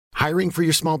Hiring for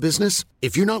your small business?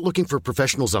 If you're not looking for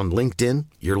professionals on LinkedIn,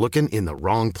 you're looking in the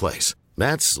wrong place.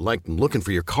 That's like looking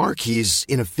for your car keys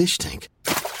in a fish tank.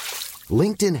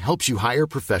 LinkedIn helps you hire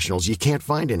professionals you can't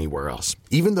find anywhere else,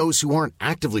 even those who aren't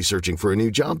actively searching for a new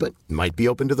job but might be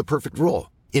open to the perfect role.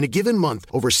 In a given month,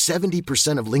 over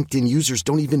 70% of LinkedIn users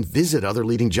don't even visit other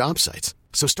leading job sites.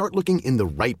 So start looking in the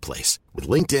right place. With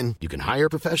LinkedIn, you can hire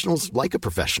professionals like a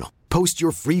professional. Post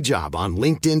your free job on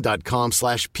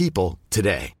linkedin.com/people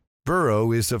today.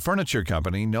 Burrow is a furniture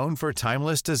company known for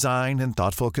timeless design and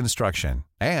thoughtful construction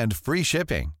and free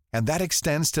shipping, and that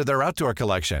extends to their outdoor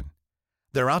collection.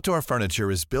 Their outdoor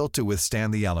furniture is built to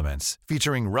withstand the elements,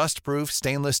 featuring rust-proof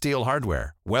stainless steel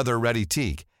hardware, weather-ready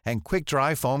teak, and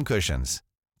quick-dry foam cushions.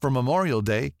 For Memorial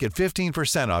Day, get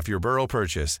 15% off your Burrow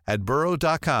purchase at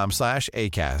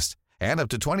burrow.com/ACAST and up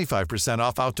to 25%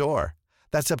 off outdoor.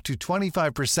 That's up to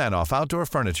 25% off outdoor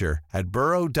furniture at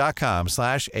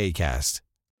burrow.com/ACAST.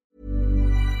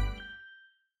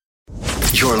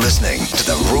 You're listening to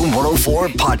the Room 104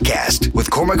 podcast with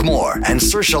Cormac Moore and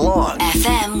Saoirse Long.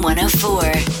 FM 104.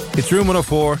 It's Room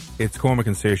 104. It's Cormac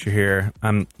and Saoirse here.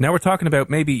 Now we're talking about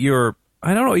maybe your,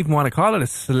 I don't even want to call it a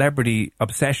celebrity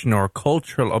obsession or a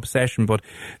cultural obsession, but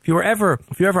if you ever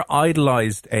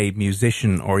idolized a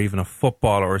musician or even a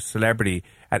footballer or a celebrity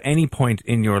at any point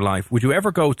in your life, would you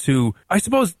ever go to, I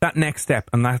suppose, that next step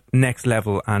and that next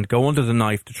level and go under the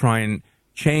knife to try and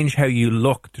change how you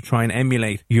look, to try and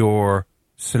emulate your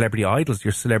celebrity idols,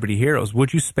 your celebrity heroes?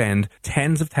 Would you spend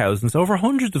tens of thousands, over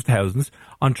hundreds of thousands,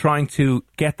 on trying to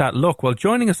get that look? Well,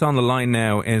 joining us on the line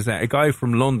now is a guy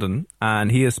from London,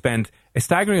 and he has spent a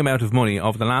staggering amount of money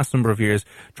over the last number of years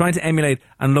trying to emulate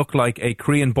and look like a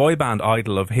Korean boy band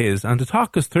idol of his. And to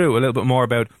talk us through a little bit more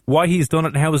about why he's done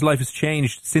it and how his life has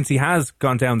changed since he has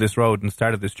gone down this road and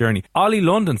started this journey. Ollie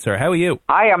London, sir, how are you?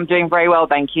 Hi, I'm doing very well,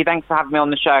 thank you. Thanks for having me on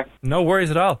the show. No worries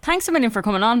at all. Thanks a million for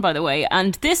coming on, by the way.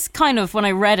 And this kind of, when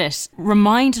I read it,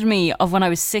 reminded me of when I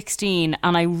was 16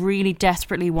 and I really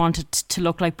desperately wanted to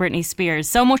look like Britney Spears.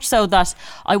 So much so that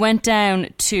I went down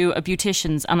to a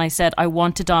beautician's and I said, I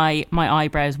want to dye my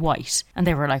eyebrows white. And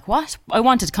they were like, what? I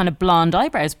wanted kind of blonde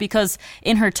eyebrows because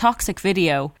in her Toxic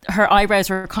video, her eyebrows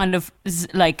were kind of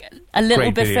like a little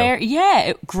Great bit video. fair.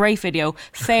 Yeah, great video.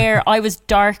 Fair. I was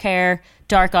dark hair,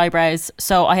 dark eyebrows,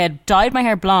 so I had dyed my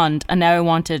hair blonde and now I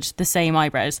wanted the same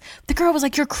eyebrows. The girl was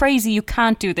like, you're crazy, you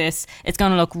can't do this, it's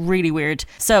gonna look really weird.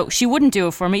 So she wouldn't do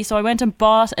it for me, so I went and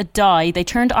bought a dye. They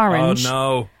turned orange. Oh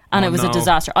no. And it was a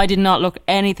disaster. I did not look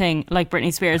anything like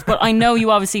Britney Spears, but I know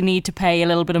you obviously need to pay a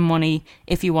little bit of money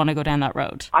if you want to go down that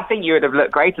road. I think you would have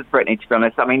looked great as Britney, to be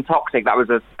honest. I mean, Toxic, that was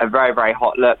a very, very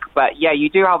hot look. But yeah, you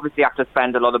do obviously have to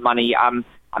spend a lot of money. I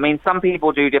mean, some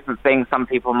people do different things. Some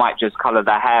people might just colour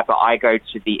their hair, but I go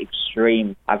to the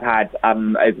extreme. I've had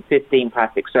over 15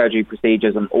 plastic surgery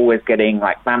procedures. I'm always getting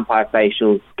like vampire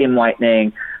facials, skin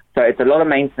whitening. So it's a lot of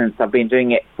maintenance. I've been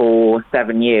doing it for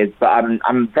 7 years, but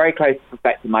I'm very close to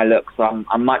perfecting my look, so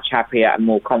I'm much happier and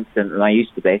more confident than I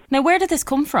used to be. Now, where did this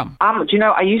come from? Do you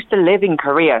know, I used to live in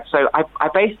Korea, so I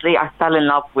fell in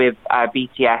love with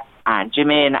BTS and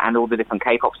Jimin and all the different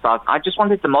K-pop stars. I just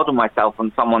wanted to model myself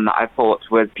on someone that I thought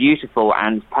was beautiful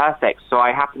and perfect. So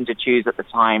I happened to choose at the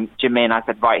time Jimin. I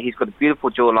said, right, he's got a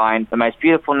beautiful jawline, the most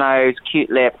beautiful nose,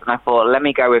 cute lips, and I thought, let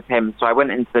me go with him. So I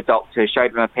went into the doctor,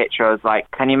 showed him a picture. I was like,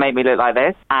 can you make me look like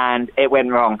this? And it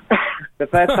went wrong. The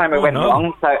first time it went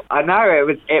wrong. So I know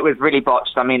it was really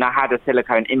botched. I mean, I had a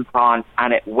silicone implant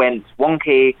and it went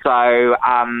wonky. So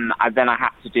then I had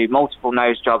to do multiple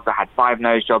nose jobs. I had 5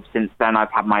 nose jobs since then.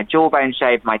 I've had my jawbone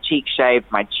shaved, my cheek shaved,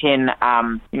 my chin.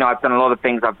 You know, I've done a lot of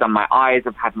things. I've done my eyes.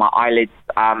 I've had my eyelids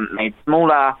made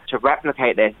smaller to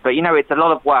replicate this. But, you know, it's a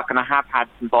lot of work, and I have had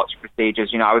some botched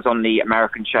procedures. You know, I was on the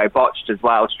American show Botched as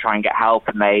well to try and get help,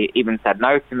 and they even said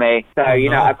no to me. So, you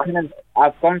know,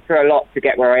 I've gone through a lot to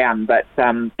get where I am, but,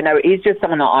 you know, he's just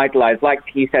someone I idolise. Like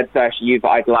you said, Saoirse, you've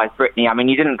idolised Britney. I mean,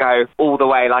 you didn't go all the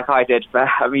way like I did, but,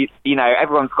 I mean, you know,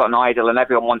 everyone's got an idol and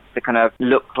everyone wants to kind of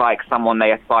look like someone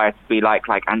they aspire to be like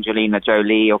Angelina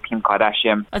Jolie or Kim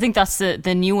Kardashian. I think that's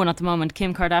the new one at the moment,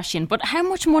 Kim Kardashian. But how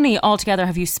much money altogether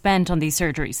have you spent on these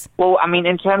surgeries? Well, I mean,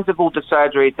 in terms of all the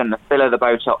surgeries and the filler, the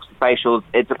Botox, the facials,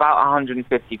 it's about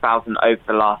 $150,000 over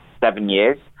the last 7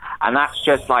 years. And that's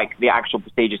just like the actual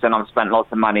procedures. And I've spent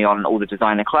lots of money on all the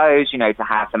designer clothes, you know, to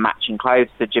have the matching clothes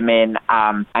to Jimin.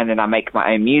 And then I make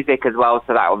my own music as well.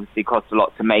 So that obviously costs a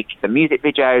lot to make the music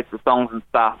videos, the songs and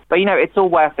stuff. But, you know, it's all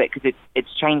worth it because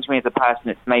it's changed me as a person.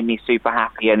 It's made me super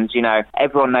happy. And, you know,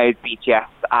 everyone knows BTS,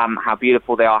 how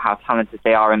beautiful they are, how talented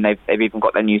they are. And they've even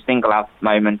got their new single out at the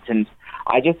moment. And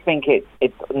I just think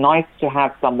it's nice to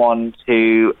have someone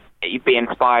to be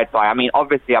inspired by. I mean,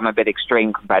 obviously I'm a bit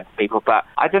extreme compared to people, but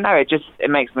I don't know, it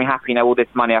makes me happy. All this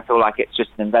money, I feel like it's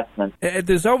just an investment.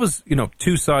 There's always,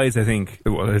 two sides, I think,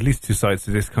 well, at least two sides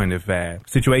to this kind of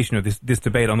situation or this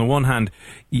debate. On the one hand,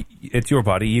 it's your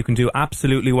body. You can do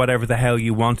absolutely whatever the hell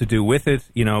you want to do with it.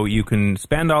 You can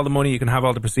spend all the money, you can have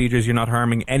all the procedures, you're not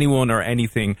harming anyone or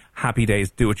anything. Happy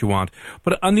days, do what you want.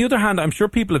 But on the other hand, I'm sure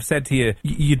people have said to you,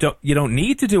 you don't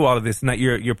need to do all of this, and that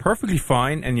you're perfectly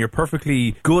fine and you're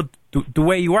perfectly good the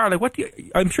way you are.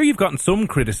 Like, I'm sure you've gotten some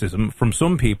criticism from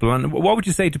some people, and what would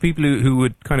you say to people who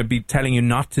would kind of be telling you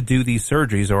not to do these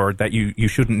surgeries, or that you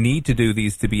shouldn't need to do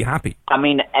these to be happy? I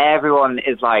mean, everyone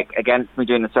is like against me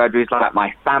doing the surgeries, like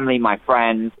my family, my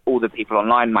friends, all the people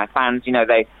online, my fans,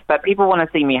 but people want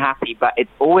to see me happy, but it's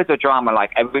always a drama.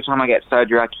 Like, every time I get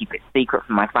surgery, I keep it secret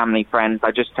from my family, friends.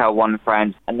 I just tell one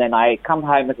friend, and then I come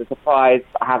home as a surprise.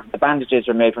 I have the bandages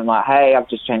removed, and I'm like, hey, I've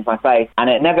just changed my face, and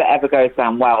it never ever goes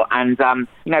down well. And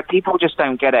people just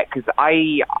don't get it, because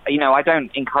I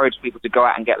don't encourage people to go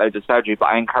out and get loads of surgery, but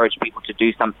I encourage people to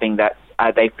do something that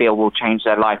they feel will change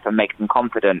their life and make them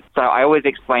confident. So I always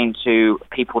explain to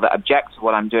people that object to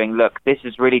what I'm doing, look, this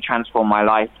has really transformed my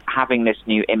life. Having this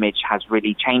new image has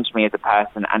really changed me as a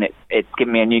person, and it's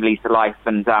given me a new lease of life.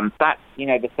 And that's,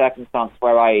 the circumstance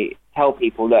where I tell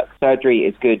people, look, surgery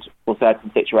is good for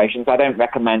certain situations. I don't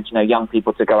recommend, young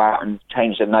people to go out and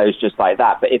change their nose just like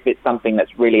that. But if it's something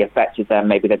that's really affected them,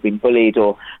 maybe they've been bullied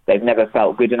or they've never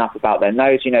felt good enough about their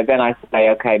nose, then I say,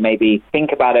 okay, maybe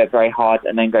think about it very hard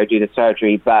and then go do the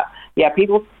surgery. But yeah,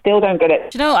 people still don't get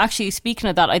it. Actually, speaking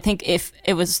of that, I think if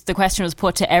the question was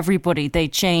put to everybody,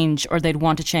 they'd change, or they'd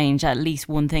want to change at least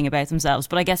one thing about themselves.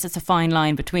 But I guess it's a fine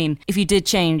line between, if you did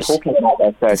change, talking about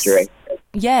their surgery.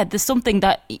 Yeah, there's something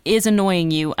that is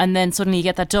annoying you, and then suddenly you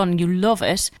get that done and you love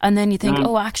it, and then you think,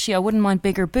 oh, actually, I wouldn't mind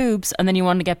bigger boobs, and then you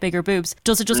want to get bigger boobs.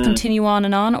 Does it just continue on,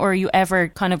 or are you ever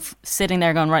kind of sitting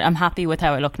there going, right, I'm happy with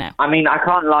how I look now? I mean, I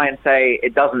can't lie and say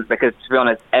it doesn't, because to be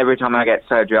honest, every time I get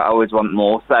surgery, I always want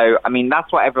more. So, I mean,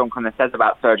 that's what everyone kind of says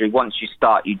about surgery. Once you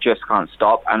start, you just can't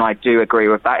stop, and I do agree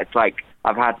with that. It's like,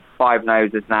 I've had 5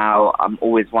 noses now. I'm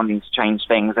always wanting to change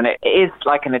things. And it is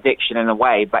like an addiction in a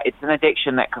way, but it's an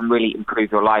addiction that can really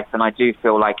improve your life. And I do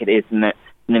feel like it is an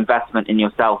investment in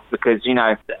yourself, because,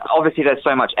 obviously there's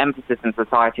so much emphasis in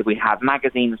society. We have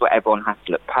magazines where everyone has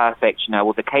to look perfect.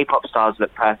 All the K-pop stars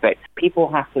look perfect.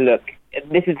 People have to look...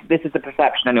 This is the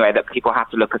perception anyway, that people have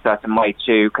to look a certain way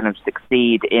to kind of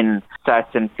succeed in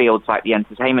certain fields like the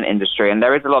entertainment industry. And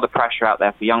there is a lot of pressure out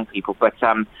there for young people. But,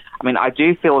 I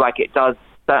do feel like it does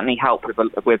certainly help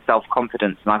with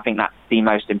self-confidence. And I think that's the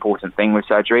most important thing with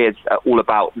surgery. It's all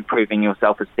about improving your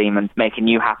self-esteem and making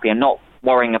you happy, and not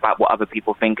worrying about what other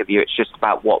people think of you. It's just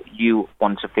about what you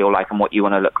want to feel like and what you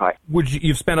want to look like.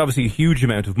 You've spent obviously a huge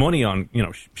amount of money on,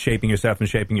 shaping yourself and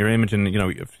shaping your image, and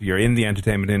if you're in the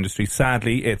entertainment industry,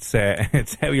 sadly, it's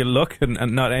how you look and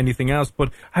not anything else.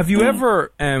 But have you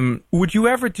ever, would you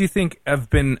ever, do you think, have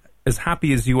been as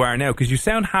happy as you are now? Because you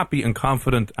sound happy and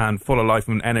confident and full of life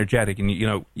and energetic, and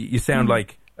you sound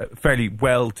like a fairly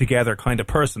well together kind of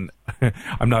person.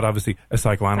 I'm not obviously a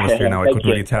psychoanalyst here now. I couldn't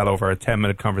really tell over a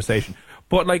 10-minute conversation.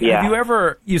 But have you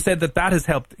ever, you said that has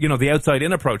helped, the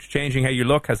outside-in approach, changing how you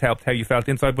look has helped how you felt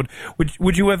inside, but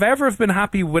would you have ever have been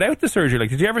happy without the surgery? Like,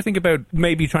 did you ever think about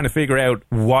maybe trying to figure out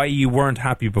why you weren't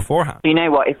happy beforehand? You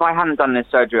know what, if I hadn't done this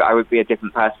surgery, I would be a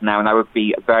different person now, and I would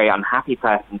be a very unhappy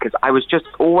person, because I was just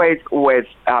always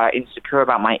insecure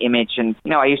about my image, and,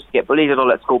 I used to get bullied a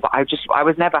lot at school, but I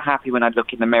was never happy when I'd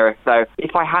look in the mirror. So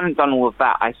if I hadn't done all of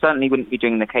that, I certainly wouldn't be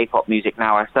doing the K-pop music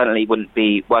now. I certainly wouldn't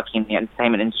be working in the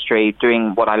entertainment industry, doing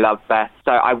what I love best.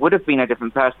 So I would have been a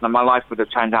different person, and my life would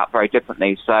have turned out very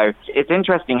differently. So it's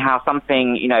interesting how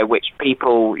something, which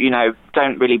people,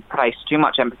 don't really place too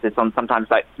much emphasis on sometimes,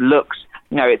 like looks,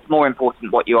 it's more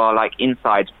important what you are like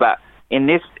inside. But in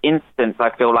this instance,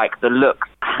 I feel like the looks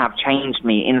have changed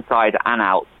me inside and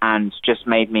out, and just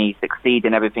made me succeed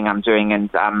in everything I'm doing. And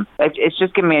it's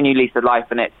just given me a new lease of life,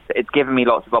 and it's given me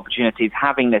lots of opportunities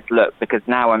having this look, because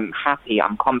now I'm happy,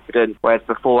 I'm confident, whereas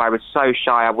before I was so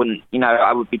shy, I wouldn't,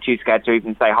 I would be too scared to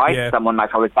even say hi to someone,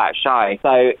 like I was that shy.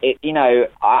 So,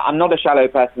 I'm not a shallow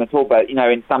person at all, but,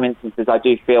 in some instances I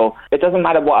do feel it doesn't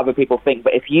matter what other people think,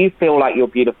 but if you feel like you're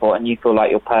beautiful and you feel like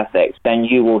you're perfect, then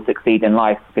you will succeed in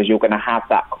life, because you're going to have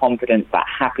that confidence, that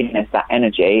happiness, that energy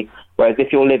energy. Whereas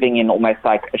if you're living in almost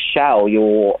like a shell,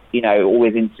 you're,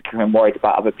 always insecure and worried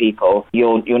about other people,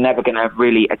 you're never going to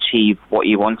really achieve what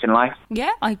you want in life.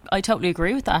 Yeah, I totally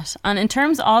agree with that. And in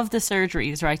terms of the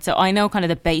surgeries, right, so I know kind of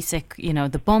the basic,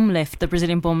 the bum lift, the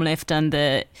Brazilian bum lift and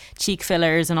the cheek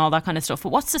fillers and all that kind of stuff.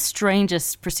 But what's the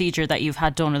strangest procedure that you've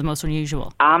had done or the most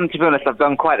unusual? To be honest, I've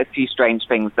done quite a few strange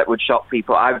things that would shock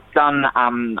people. I've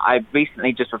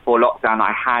recently, just before lockdown,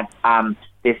 I had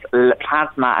this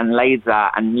plasma and laser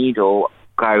and needle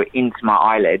go into my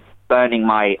eyelids, burning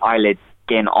my eyelid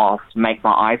skin off to make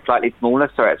my eyes slightly smaller,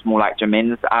 so it's more like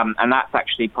Jimin's. And that's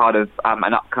actually part of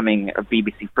an upcoming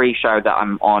BBC Three show that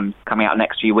I'm on coming out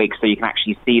next few weeks, so you can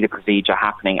actually see the procedure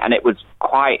happening. And it was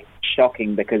quite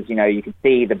shocking because, you could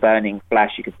see the burning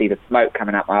flesh, you could see the smoke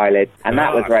coming out my eyelids, and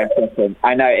that was very important.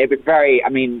 I know, it was very,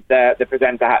 the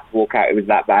presenter had to walk out, it was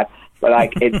that bad. But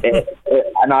like,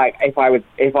 if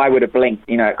I would have blinked,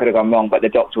 it could have gone wrong. But the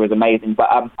doctor was amazing. But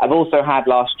I've also had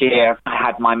last year, I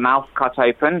had my mouth cut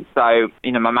open. So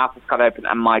my mouth was cut open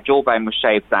and my jawbone was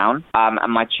shaved down,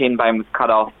 and my chin bone was cut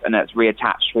off, and it's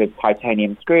reattached with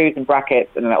titanium screws and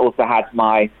brackets. And then I also had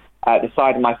my the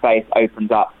side of my face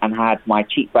opened up and had my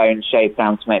cheekbone shaved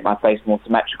down to make my face more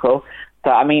symmetrical. So,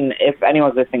 if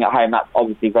anyone's listening at home, that's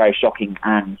obviously very shocking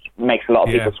and makes a lot of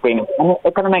people squeamish. And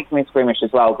it kind of makes me squeamish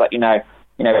as well, but,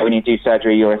 when you do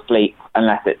surgery, you're asleep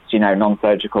unless it's,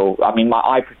 non-surgical. My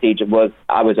eye procedure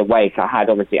I was awake. I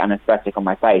had, obviously, anaesthetic on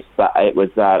my face, but it was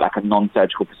like a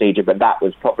non-surgical procedure. But that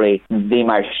was probably the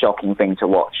most shocking thing to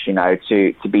watch,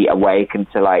 to be awake and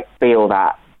to, like, feel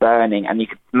that burning, and you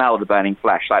could smell the burning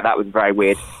flesh. Like, that was very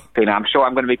weird. I'm sure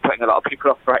I'm going to be putting a lot of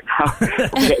people off right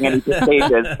now getting any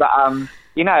procedures, but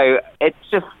it's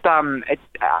just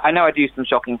I know I do some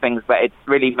shocking things, but it's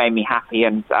really made me happy,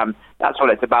 and that's what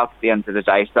it's about at the end of the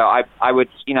day. So I would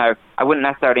I wouldn't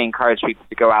necessarily encourage people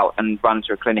to go out and run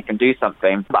to a clinic and do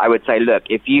something, but I would say, look,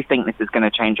 if you think this is going to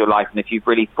change your life, and if you've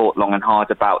really thought long and hard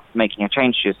about making a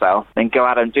change to yourself, then go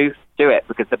out and do it,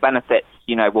 because the benefits,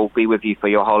 will be with you for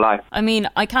your whole life.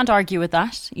 I can't argue with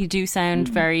that. You do sound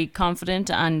very confident,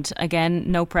 and again,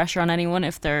 no pressure on anyone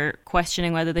if they're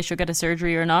questioning whether they should get a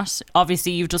surgery or not.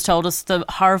 Obviously, you've just told us the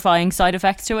horrifying side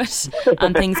effects to it,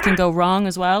 and things can go wrong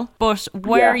as well. But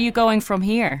where are you going from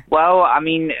here? Well,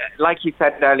 like you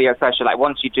said earlier, Sasha, like,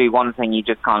 once you do one thing, you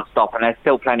just can't stop, and there's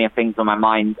still plenty of things on my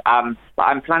mind. But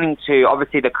I'm planning to,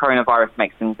 obviously the coronavirus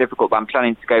makes things difficult, but I'm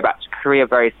planning to go back to Korea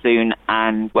very soon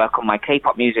and work on my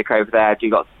K-pop music over there, do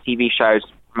lots of TV shows,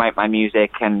 promote my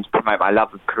music and promote my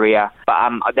love of Korea. But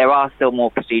there are still more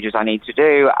procedures I need to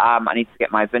do. I need to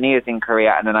get my veneers in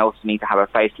Korea, and then I also need to have a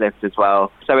facelift as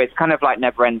well. So it's kind of like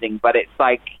never ending, but it's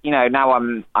like, now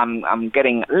I'm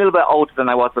getting a little bit older than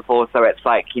I was before, so it's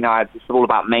like, it's all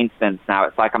about maintenance now.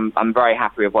 It's like I'm very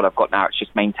happy with what I've got now. It's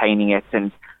just maintaining it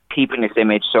and keeping this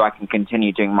image so I can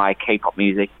continue doing my K-pop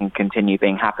music and continue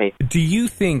being happy. Do you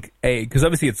think, because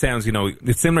obviously it sounds,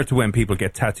 it's similar to when people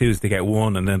get tattoos, they get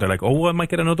one and then they're like, oh, I might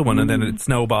get another one, and then it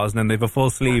snowballs, and then they have a full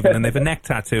sleeve, and then they have a neck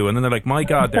tattoo, and then they're like, my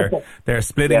God, they're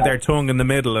splitting their tongue in the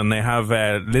middle, and they have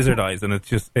lizard eyes, and it's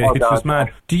just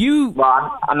mad. Do you...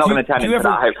 Well, I'm not going to tell you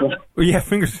that, hopefully. Yeah,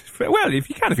 well,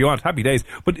 if you want, happy days.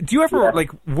 But do you ever,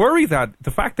 worry that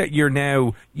the fact that you're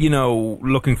now,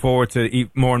 looking forward to eat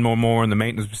more and more in the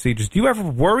maintenance procedures, do you ever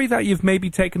worry that you've maybe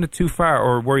taken it too far,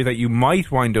 or worry that you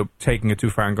might wind up taking it too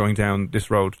far and going down this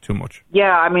road too much?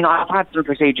 Yeah, I've had some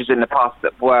procedures in the past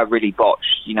that were really botched.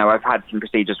 I've had some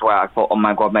procedures where I thought, oh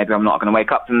my God, maybe I'm not going to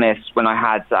wake up from this. When I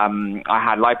had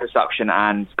liposuction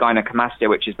and gynecomastia,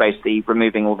 which is basically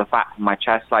removing all the fat from my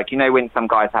chest. Like, when some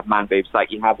guys have man boobs,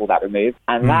 like, you have all that removed.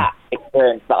 And that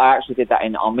experience, that I actually did that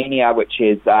in Armenia, which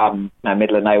is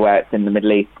middle of nowhere. It's in the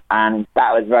Middle East. And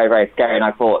that was very, very scary. And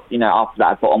I thought, after that,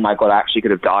 I thought, oh my God, I actually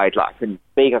could have died. Like, I couldn't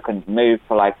speak, I couldn't move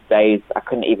for like days. I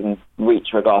couldn't even reach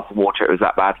for a glass of water. It was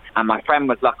that bad. And my friend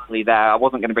was luckily there. I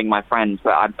wasn't going to bring my friend,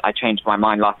 but I changed my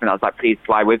mind last minute. I was like, please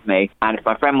fly with me. And if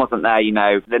my friend wasn't there,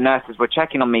 the nurses were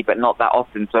checking on me, but not that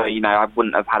often. So, I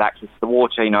wouldn't have had access to the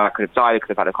water. I could have died. I could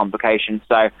have had a complication.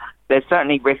 So there's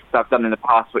certainly risks I've done in the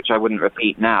past which I wouldn't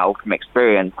repeat now from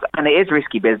experience. And it is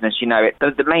risky business,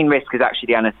 the main risk is actually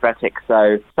the anaesthetic.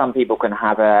 So some people can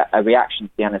have a reaction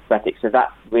to the anaesthetic. So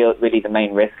that's really the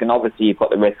main risk. And obviously you've got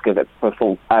the risk of a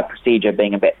full procedure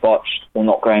being a bit botched or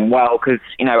not going well, because,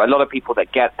 a lot of people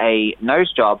that get a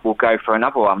nose job will go for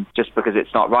another one just because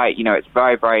it's not right. It's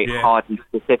very, very hard and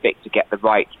specific to get the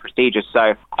right procedure.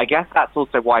 So I guess that's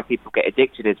also why people get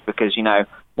addicted, is because,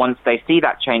 once they see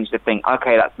that change, they think,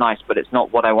 okay, that's nice, but it's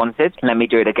not what I wanted. Let me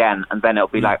do it again. And then it'll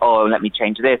be like, oh, let me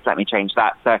change this, let me change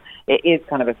that. So it is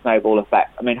kind of a snowball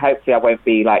effect. I mean, hopefully I won't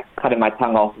be like cutting my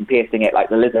tongue off and piercing it like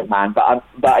the lizard man, but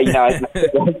you know,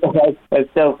 there's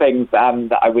still things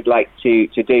that I would like to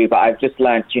do, but I've just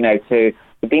learned, you know, to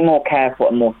be more careful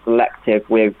and more selective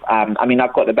with, I mean,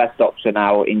 I've got the best doctor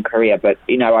now in Korea, but,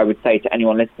 you know, I would say to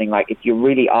anyone listening, like, if you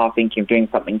really are thinking of doing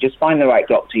something, just find the right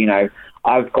doctor, you know.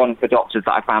 I've gone for doctors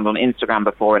that I found on Instagram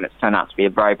before, and it's turned out to be a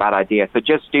very bad idea. So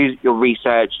just do your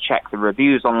research, check the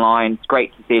reviews online. It's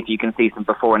great to see if you can see some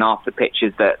before and after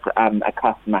pictures that a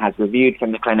customer has reviewed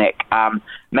from the clinic.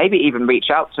 Maybe even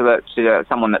reach out to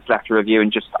someone that's left a review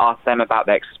and just ask them about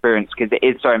their experience, because it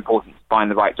is so important to find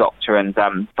the right doctor and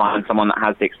find someone that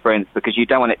has the experience, because you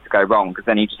don't want it to go wrong, because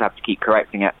then you just have to keep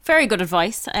correcting it. Very good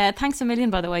advice. Thanks a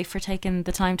million, by the way, for taking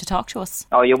the time to talk to us.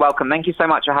 Oh, you're welcome. Thank you so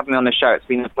much for having me on the show. It's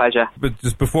been a pleasure. But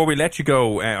just before we let you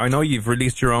go, I know you've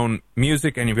released your own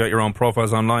music and you've got your own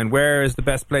profiles online. Where is the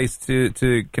best place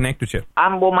to connect with you?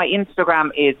 Well, my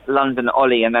Instagram is London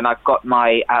Ollie, and then I've got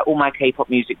my all my K-pop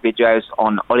music videos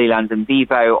on Ollie London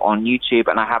Vivo on YouTube,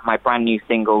 and I have my brand new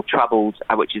single Troubled,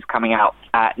 which is coming out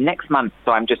next month.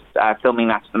 So I'm just filming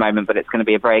that at the moment, but it's going to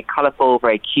be a very colourful,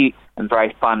 very cute, and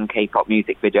very fun K-pop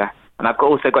music video. And I've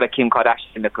also got a Kim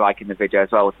Kardashian lookalike in the video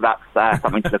as well, so that's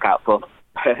something to look out for.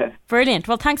 Brilliant.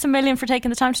 Well, thanks a million for taking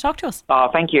the time to talk to us. Oh,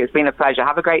 thank you. It's been a pleasure.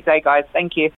 Have a great day, guys.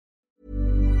 Thank you.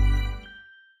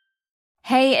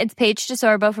 Hey, it's Paige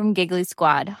DeSorbo from Giggly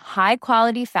Squad. High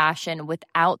quality fashion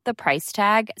without the price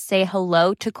tag. Say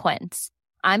hello to Quince.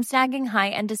 I'm snagging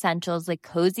high-end essentials like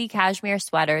cozy cashmere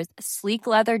sweaters, sleek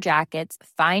leather jackets,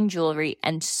 fine jewelry,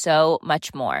 and so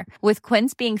much more. With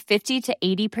Quince being 50 to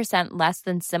 80% less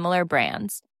than similar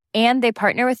brands. And they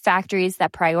partner with factories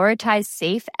that prioritize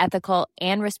safe, ethical,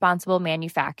 and responsible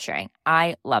manufacturing.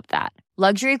 I love that.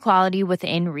 Luxury quality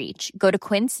within reach. Go to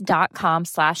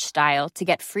quince.com/style to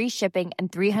get free shipping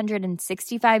and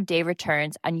 365-day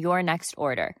returns on your next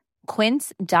order.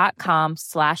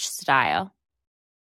 Quince.com/style.